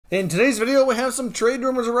In today's video, we have some trade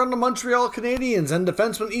rumors around the Montreal Canadiens, and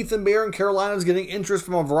defenseman Ethan Bear in Carolina is getting interest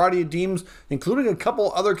from a variety of teams, including a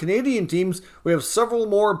couple other Canadian teams. We have several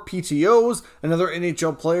more PTOs, another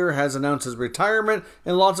NHL player has announced his retirement,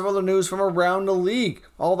 and lots of other news from around the league.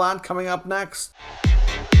 All that coming up next.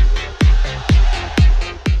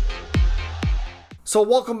 So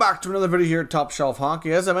welcome back to another video here at Top Shelf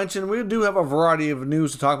Hockey. As I mentioned, we do have a variety of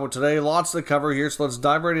news to talk about today. Lots to cover here, so let's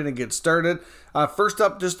dive right in and get started. First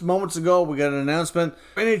up, just moments ago, we got an announcement.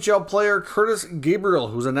 NHL player Kurtis Gabriel,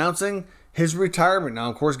 who's announcing his retirement. Now,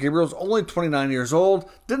 of course, Gabriel's only 29 years old,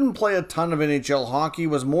 didn't play a ton of NHL hockey,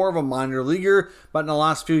 was more of a minor leaguer, but in the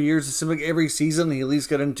last few years, it seems like every season he at least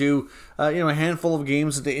got into a handful of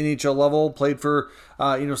games at the NHL level, played for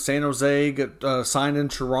San Jose, got signed in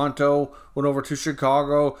Toronto, went over to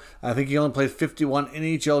Chicago. I think he only played 51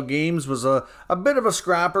 NHL games, was a bit of a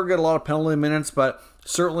scrapper, got a lot of penalty minutes, but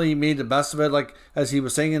certainly made the best of it. Like as he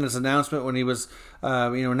was saying in his announcement when he was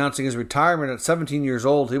announcing his retirement at 17 years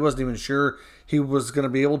old, he wasn't even sure he was going to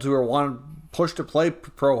be able to or want to push to play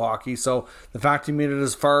pro hockey. So the fact he made it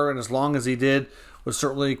as far and as long as he did was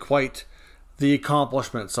certainly quite the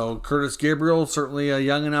accomplishment. So Kurtis Gabriel, certainly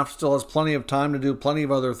young enough, still has plenty of time to do plenty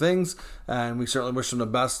of other things, and we certainly wish him the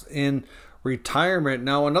best in retirement.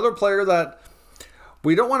 Now, another player that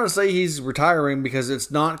we don't want to say he's retiring because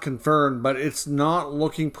it's not confirmed, but it's not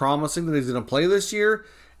looking promising that he's going to play this year.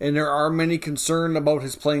 And there are many concerned about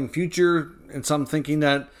his playing future, and some thinking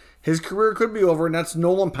that his career could be over. And that's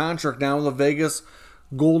Nolan Patrick now in the Vegas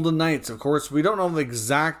Golden Knights. Of course, we don't know the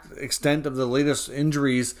exact extent of the latest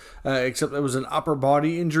injuries, except it was an upper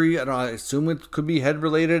body injury, and I assume it could be head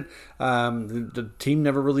related. The team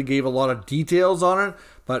never really gave a lot of details on it,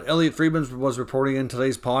 but Elliotte Friedman was reporting in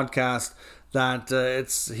today's podcast that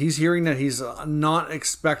he's hearing that he's not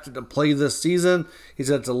expected to play this season. He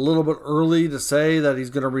said it's a little bit early to say that he's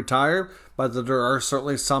going to retire, but that there are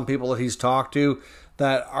certainly some people that he's talked to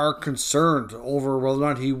that are concerned over whether or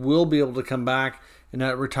not he will be able to come back, and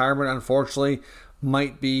that retirement, unfortunately,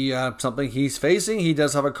 might be something he's facing. He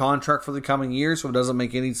does have a contract for the coming year, so it doesn't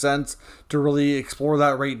make any sense to really explore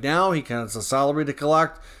that right now. He has a salary to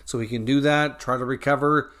collect, so he can do that, try to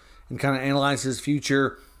recover, and kind of analyze his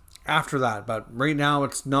future after that. But right now,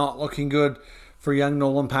 it's not looking good for young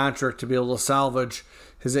Nolan Patrick to be able to salvage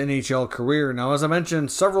his NHL career. Now, as I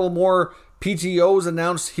mentioned, several more PTOs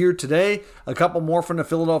announced here today. A couple more from the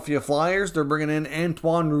Philadelphia Flyers. They're bringing in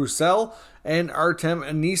Antoine Roussel and Artem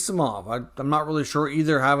Anisimov. I'm not really sure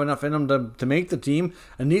either have enough in them to make the team.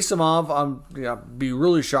 Anisimov, I'd be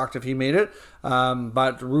really shocked if he made it.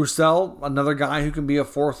 But Roussel, another guy who can be a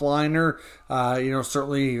fourth liner,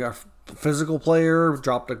 certainly a physical player,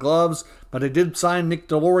 dropped the gloves, but they did sign Nick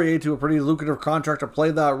Delorier to a pretty lucrative contract to play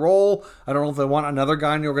that role. I don't know if they want another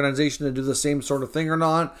guy in the organization to do the same sort of thing or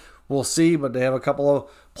not. We'll see, but they have a couple of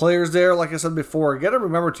players there. Like I said before, you got to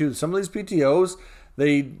remember too, some of these PTOs,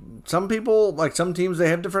 some teams, they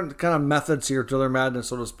have different kind of methods here to their madness,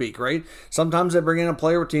 so to speak, right? Sometimes they bring in a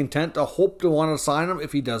player with the intent to hope to want to sign him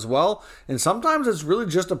if he does well, and sometimes it's really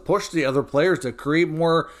just to push the other players to create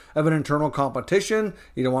more of an internal competition.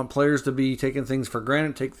 You don't want players to be taking things for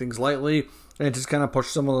granted, take things lightly, and just kind of push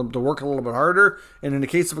some of them to work a little bit harder. And in the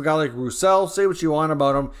case of a guy like Roussel, say what you want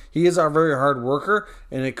about him, he is a very hard worker,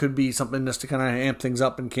 and it could be something just to kind of amp things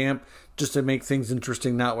up in camp, just to make things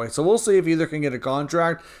interesting that way. So we'll see if either can get a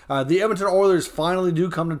contract. The Edmonton Oilers finally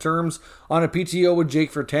do come to terms on a PTO with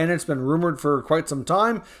Jake Virtanen. It's been rumored for quite some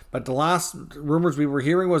time, but the last rumors we were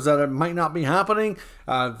hearing was that it might not be happening.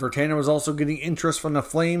 Virtanen was also getting interest from the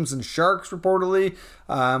Flames and Sharks reportedly,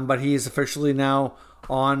 but he is officially now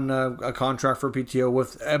on a contract for PTO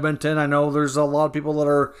with Edmonton. I know there's a lot of people that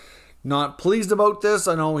are not pleased about this.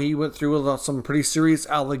 I know he went through some pretty serious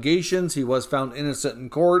allegations. He was found innocent in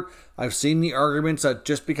court. I've seen the arguments that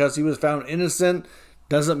just because he was found innocent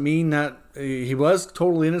doesn't mean that he was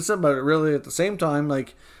totally innocent, but really at the same time,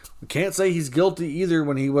 like, we can't say he's guilty either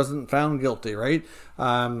when he wasn't found guilty, right?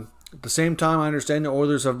 At the same time, I understand the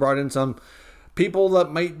Oilers have brought in some people that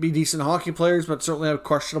might be decent hockey players, but certainly have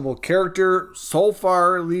questionable character. So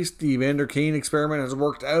far, at least, the Evander Kane experiment has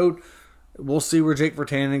worked out. We'll see where Jake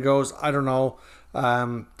Virtanen goes. I don't know.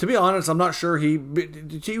 To be honest, I'm not sure you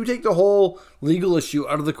take the whole legal issue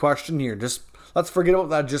out of the question here. Just let's forget about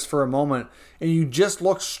that just for a moment. And you just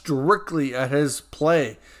look strictly at his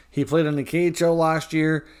play. He played in the KHL last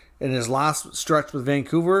year in his last stretch with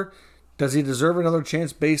Vancouver. Does he deserve another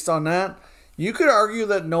chance based on that? You could argue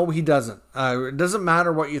that no, he doesn't. It doesn't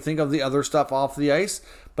matter what you think of the other stuff off the ice,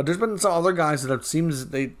 but there's been some other guys that have seemed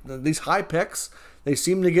these high picks. they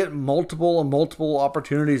seem to get multiple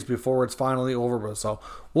opportunities before it's finally over with. So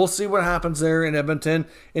we'll see what happens there in Edmonton.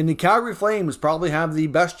 And the Calgary Flames probably have the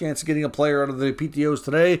best chance of getting a player out of the PTOs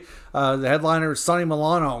today. The headliner is Sonny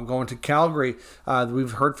Milano going to Calgary.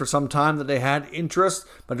 We've heard for some time that they had interest,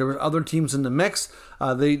 but there were other teams in the mix.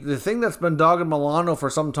 The thing that's been dogging Milano for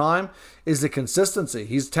some time is the consistency.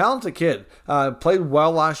 He's a talented kid. Played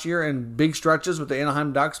well last year in big stretches with the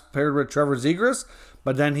Anaheim Ducks paired with Trevor Zegras,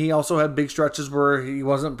 but then he also had big stretches where he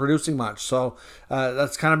wasn't producing much. So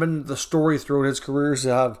that's kind of been the story throughout his career, is to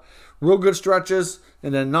have real good stretches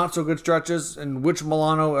and then not so good stretches. And which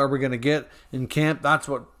Milano are we going to get in camp? That's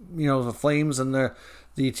what, the Flames and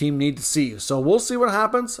the team need to see. So we'll see what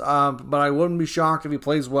happens, but I wouldn't be shocked if he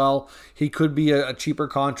plays well. He could be a cheaper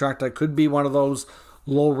contract. That could be one of those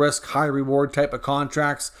low-risk, high-reward type of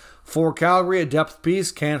contracts for Calgary. A depth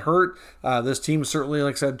piece can't hurt. This team certainly,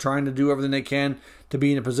 like I said, trying to do everything they can to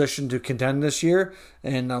be in a position to contend this year,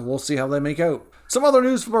 and we'll see how they make out. Some other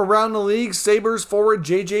news from around the league. Sabres forward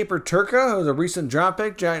J.J. Peterka, who's a recent draft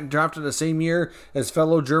pick, drafted the same year as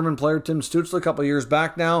fellow German player Tim Stützle a couple of years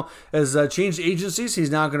back now, has changed agencies. He's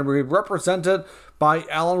now going to be represented by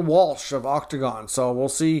Alan Walsh of Octagon. So we'll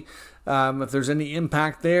see if there's any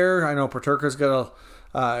impact there. I know Peterka's got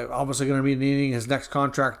obviously going to be needing his next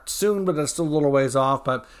contract soon, but that's still a little ways off.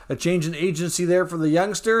 But a change in agency there for the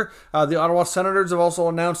youngster. The Ottawa Senators have also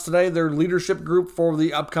announced today their leadership group for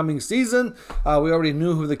the upcoming season. We already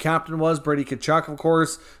knew who the captain was, Brady Tkachuk, of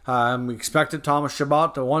course. We expected Thomas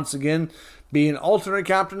Chabot to once again be an alternate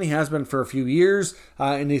captain. He has been for a few years.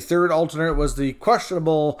 And the third alternate was the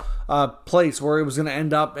questionable place where it was going to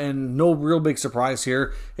end up, and no real big surprise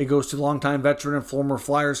here. It goes to longtime veteran and former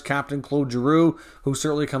Flyers captain Claude Giroux, who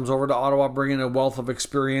certainly comes over to Ottawa bringing a wealth of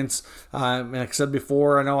experience. Like I said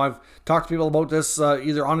before, I know I've talked to people about this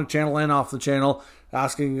either on the channel and off the channel,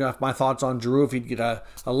 asking my thoughts on Giroux, if he'd get a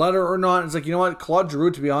letter or not. It's like, you know what, Claude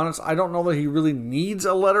Giroux, to be honest, I don't know that he really needs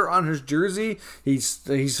a letter on his jersey. He's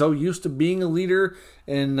so used to being a leader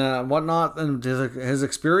and whatnot, and his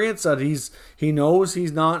experience, that he knows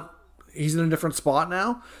he's in a different spot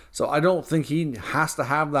now. So I don't think he has to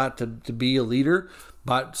have that to be a leader.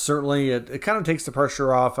 But certainly it kind of takes the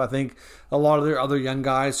pressure off. I think a lot of the other young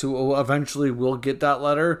guys who eventually will get that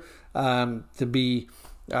letter to be...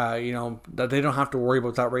 that they don't have to worry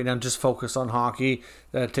about that right now. Just focus on hockey.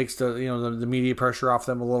 That takes the media pressure off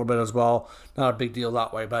them a little bit as well. Not a big deal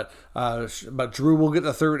that way. But Giroux will get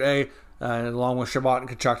the third A, along with Chabot and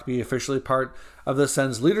Tkachuk, to be officially part of the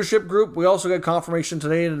Sens leadership group. We also got confirmation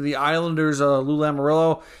today to the Islanders, Lou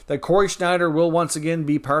Lamoriello, that Corey Schneider will once again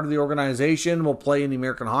be part of the organization. Will play in the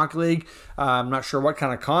American Hockey League. I'm not sure what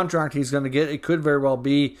kind of contract he's going to get. It could very well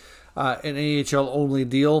be an AHL only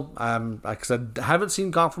deal. Like I said, I haven't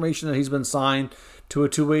seen confirmation that he's been signed to a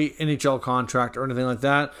two-way NHL contract or anything like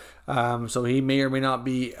that. So he may or may not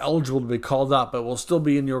be eligible to be called up, but will still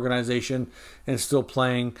be in the organization and still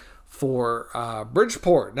playing for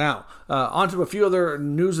Bridgeport. Now, on to a few other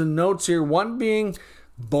news and notes here. One being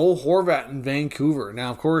Bo Horvat in Vancouver. Now,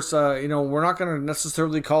 of course, we're not going to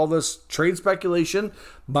necessarily call this trade speculation,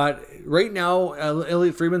 but right now,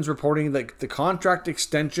 Elliot Friedman's reporting that the contract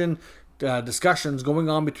extension discussions going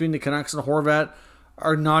on between the Canucks and Horvat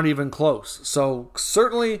are not even close. So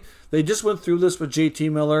certainly, they just went through this with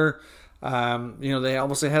JT Miller. They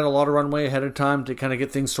obviously had a lot of runway ahead of time to kind of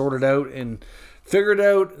get things sorted out and figured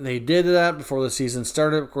out. They did that before the season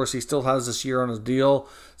started. Of course, he still has this year on his deal.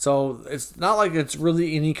 So it's not like it's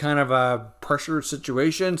really any kind of a pressure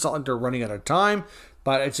situation. It's not like they're running out of time.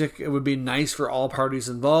 But it would be nice for all parties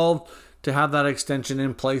involved to have that extension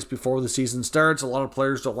in place before the season starts. A lot of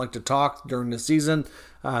players don't like to talk during the season.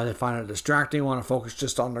 They find it distracting, want to focus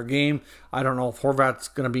just on their game. I don't know if Horvat's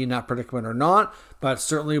going to be in that predicament or not, but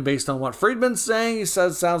certainly based on what Friedman's saying, he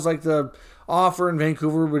says sounds like the offer in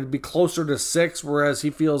Vancouver would be closer to 6, whereas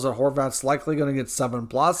he feels that Horvat's likely going to get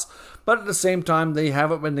 7+. But at the same time, they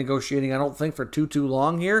haven't been negotiating, I don't think, for too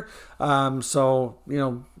long here. So,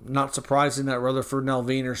 not surprising that Rutherford and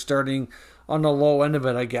Alvin are starting on the low end of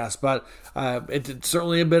it, I guess. But it's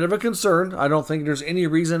certainly a bit of a concern. I don't think there's any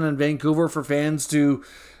reason in Vancouver for fans to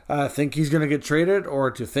think he's going to get traded,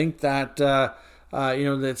 or to think that that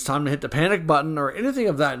it's time to hit the panic button or anything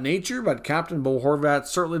of that nature. But Captain Bo Horvat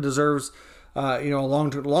certainly deserves a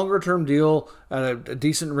longer term deal at a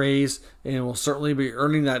decent raise, and will certainly be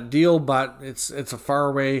earning that deal. But it's a far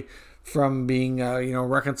away from being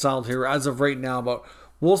reconciled here as of right now. But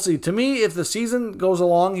we'll see. To me, if the season goes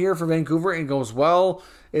along here for Vancouver and goes well,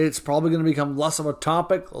 it's probably going to become less of a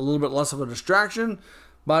topic, a little bit less of a distraction.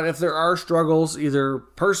 But if there are struggles, either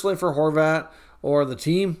personally for Horvat or the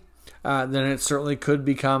team, then it certainly could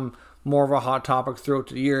become more of a hot topic throughout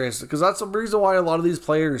the year, is because that's the reason why a lot of these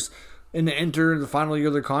players enter the final year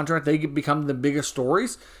of their contract, they become the biggest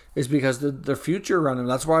stories, is because their future around them.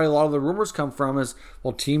 That's why a lot of the rumors come from is,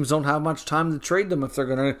 well, teams don't have much time to trade them if they're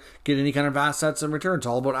going to get any kind of assets in return. It's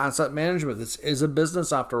all about asset management. This is a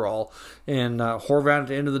business after all. And Horvat, at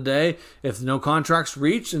the end of the day, if no contracts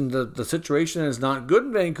reach and the situation is not good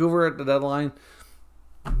in Vancouver at the deadline,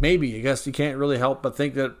 maybe, I guess you can't really help but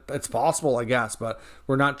think that it's possible, I guess. But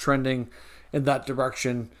we're not trending in that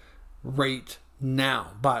direction right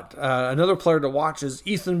now. But another player to watch is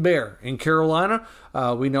Ethan Bear in Carolina.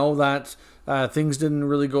 We know that things didn't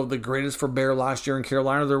really go the greatest for Bear last year in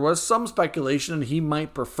Carolina. There was some speculation he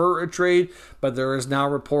might prefer a trade, but there is now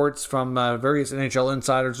reports from various NHL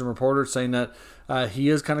insiders and reporters saying that he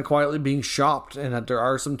is kind of quietly being shopped and that there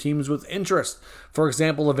are some teams with interest. For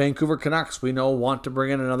example, the Vancouver Canucks, we know, want to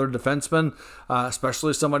bring in another defenseman,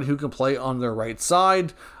 especially somebody who can play on their right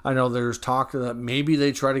side. I know there's talk that maybe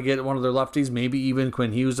they try to get one of their lefties, maybe even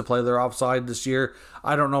Quinn Hughes, to play their offside this year.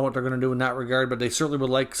 I don't know what they're going to do in that regard, but they certainly would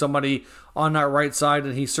like somebody on that right side,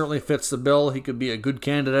 and he certainly fits the bill. He could be a good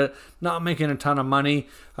candidate, not making a ton of money,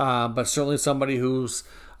 but certainly somebody who's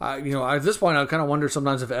at this point, I kind of wonder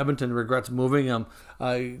sometimes if Edmonton regrets moving him.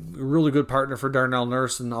 A really good partner for Darnell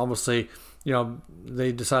Nurse, and obviously,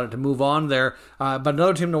 they decided to move on there. But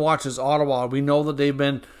another team to watch is Ottawa. We know that they've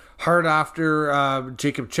been hard after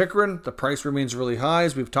Jacob Chychrun. The price remains really high,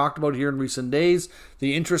 as we've talked about here in recent days.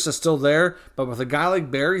 The interest is still there, but with a guy like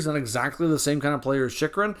Bear, he's not exactly the same kind of player as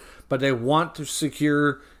Chychrun, but they want to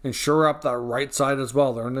shore up that right side as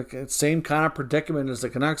well. They're in the same kind of predicament as the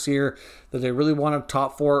Canucks here, that they really want a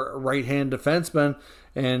top 4 right-hand defenseman,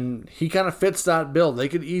 and he kind of fits that bill. They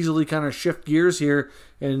could easily kind of shift gears here,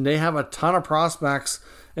 and they have a ton of prospects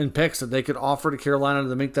and picks that they could offer to Carolina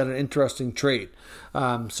to make that an interesting trade.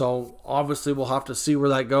 So obviously we'll have to see where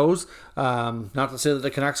that goes. Not to say that the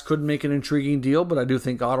Canucks couldn't make an intriguing deal, but I do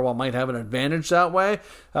think Ottawa might have an advantage that way,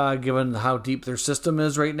 given how deep their system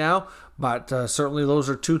is right now. But certainly those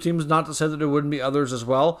are two teams, not to say that there wouldn't be others as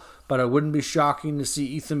well, but it wouldn't be shocking to see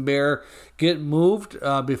Ethan Bear get moved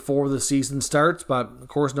before the season starts. But of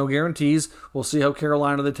course, no guarantees. We'll see how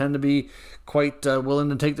Carolina, they tend to be quite willing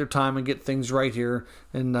to take their time and get things right here.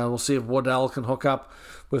 And we'll see if Waddell can hook up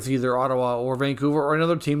with either Ottawa or Vancouver or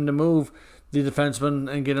another team to move the defenseman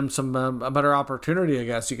and get him some a better opportunity, I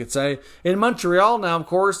guess you could say. In Montreal now, of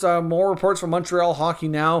course, more reports from Montreal Hockey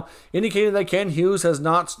Now indicating that Ken Hughes has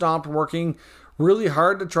not stopped working really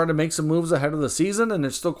hard to try to make some moves ahead of the season, and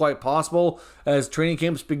it's still quite possible as training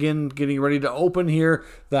camps begin getting ready to open here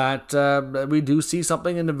that we do see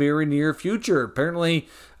something in the very near future. Apparently,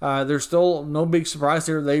 there's still no big surprise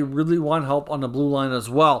here. They really want help on the blue line as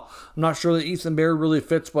well. I'm not sure that Ethan Bear really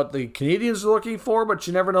fits what the Canadiens are looking for, but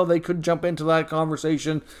you never know. They could jump into that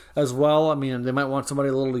conversation as well. I mean, they might want somebody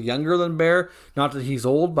a little younger than Bear. Not that he's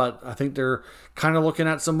old, but I think they're kind of looking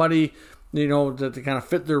at somebody that they kind of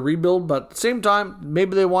fit their rebuild, but at the same time,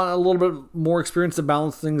 maybe they want a little bit more experience to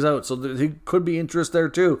balance things out. So there could be interest there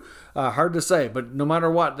too. Hard to say, but no matter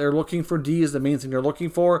what, they're looking for D is the main thing they're looking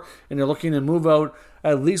for, and they're looking to move out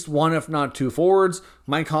at least one, if not two forwards.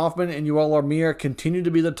 Mike Hoffman and Yoel Armia continue to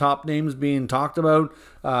be the top names being talked about.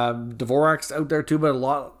 Dvorak's out there too, but a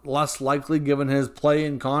lot less likely given his play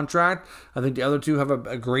and contract. I think the other two have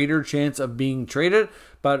a greater chance of being traded.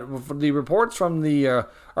 But the reports from the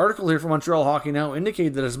article here from Montreal Hockey Now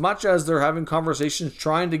indicate that as much as they're having conversations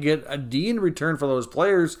trying to get a D in return for those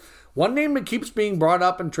players, one name that keeps being brought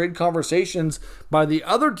up in trade conversations by the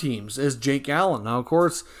other teams is Jake Allen. Now, of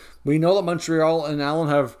course, we know that Montreal and Allen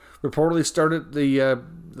have reportedly started the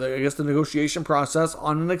negotiation process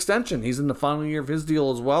on an extension. He's in the final year of his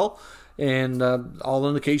deal as well. And all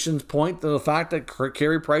indications point to the fact that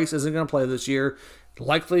Carey Price isn't going to play this year.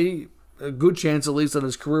 Likely a good chance at least that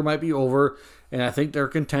his career might be over, and I think they're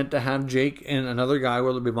content to have Jake and another guy,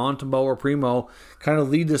 whether it be Montembeault or Primo, kind of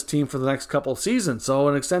lead this team for the next couple of seasons. So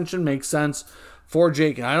an extension makes sense for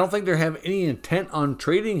Jake, and I don't think they have any intent on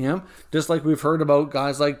trading him, just like we've heard about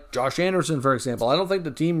guys like Josh Anderson, for example. I don't think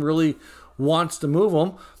the team really wants to move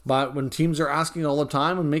him, but when teams are asking all the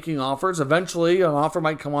time and making offers, eventually an offer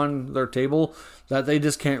might come on their table that they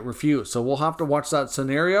just can't refuse. So we'll have to watch that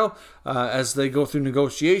scenario as they go through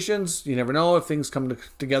negotiations. You never know, if things come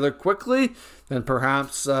together quickly, then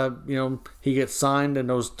perhaps he gets signed and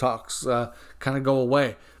those talks kind of go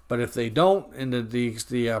away. But if they don't, and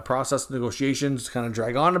the process of negotiations kind of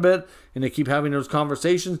drag on a bit, and they keep having those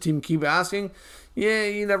conversations, team keep asking, yeah,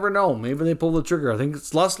 you never know. Maybe they pull the trigger. I think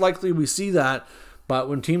it's less likely we see that. But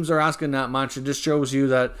when teams are asking that much, it just shows you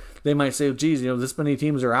that they might say, geez, this many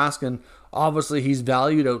teams are asking. Obviously, he's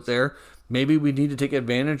valued out there. maybe we need to take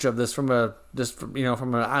advantage of this from an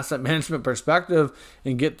asset management perspective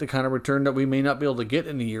and get the kind of return that we may not be able to get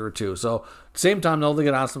in a year or two. So at the same time, though, they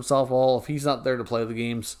can ask themselves, well, if he's not there to play the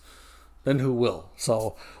games, then who will?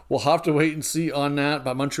 So we'll have to wait and see on that.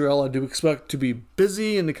 But Montreal, I do expect to be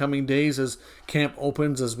busy in the coming days as camp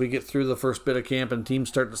opens, as we get through the first bit of camp and teams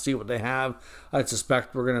start to see what they have. I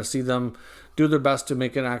suspect we're going to see them do their best to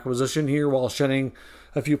make an acquisition here while shedding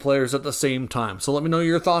a few players at the same time. So let me know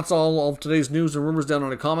your thoughts on all of today's news and rumors down in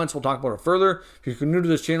the comments. We'll talk about it further. If you're new to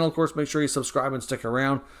this channel, of course, make sure you subscribe and stick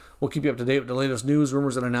around. We'll keep you up to date with the latest news,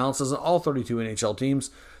 rumors, and analysis on all 32 NHL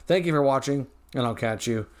teams. Thank you for watching, and I'll catch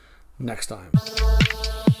you next time.